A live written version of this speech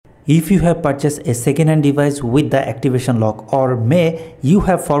If you have purchased a second-hand device with the activation lock, or may you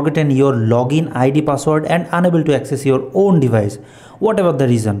have forgotten your login ID password and unable to access your own device, whatever the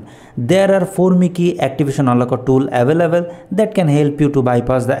reason, there are 4 key activation unlocker tool available that can help you to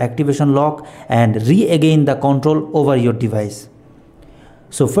bypass the activation lock and regain the control over your device.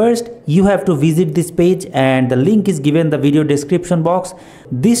 So first, you have to visit this page and the link is given in the video description box.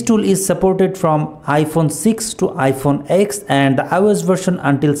 This tool is supported from iPhone 6 to iPhone X and the iOS version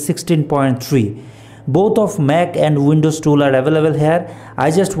until 16.3. Both of Mac and Windows tool are available here.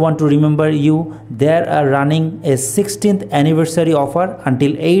 I just want to remember you, they are running a 16th anniversary offer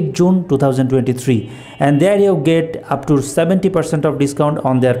until 8 June 2023 and there you get up to 70% of discount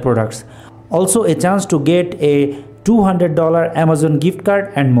on their products. Also a chance to get a $200 Amazon gift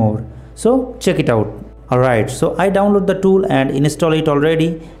card and more. So check it out. Alright, so I download the tool and install it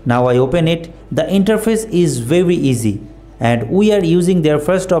already. Now I open it. The interface is very easy and we are using their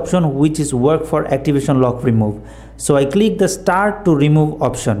first option, which is work for activation lock remove. So I click the start to remove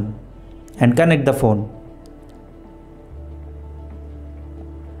option and connect the phone.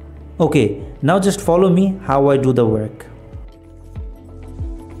 Okay, now just follow me how I do the work.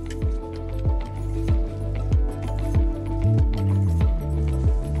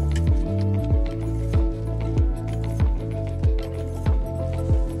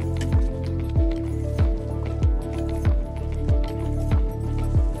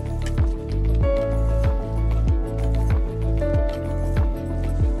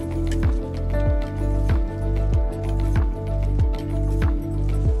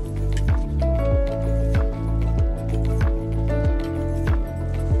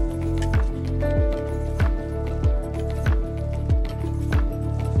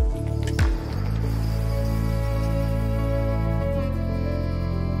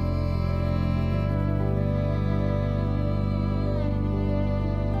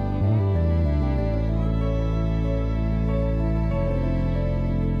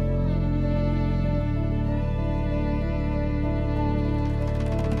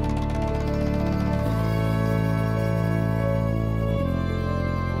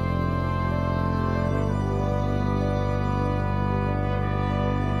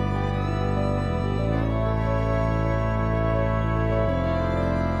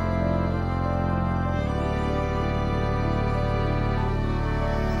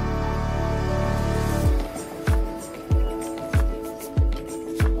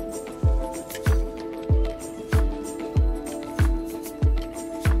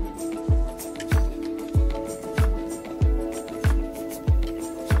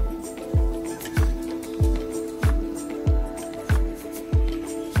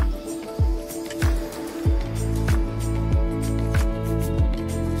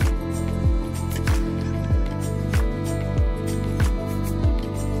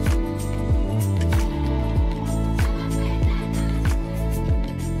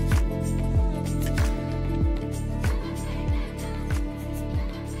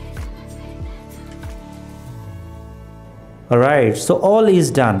 Alright, so all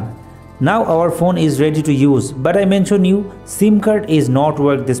is done. Now our phone is ready to use, but I mentioned you, SIM card is not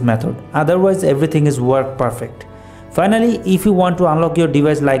work this method, otherwise everything is work perfect. Finally, if you want to unlock your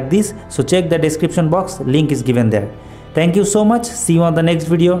device like this, so check the description box, link is given there. Thank you so much, see you on the next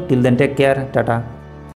video, till then take care, tata.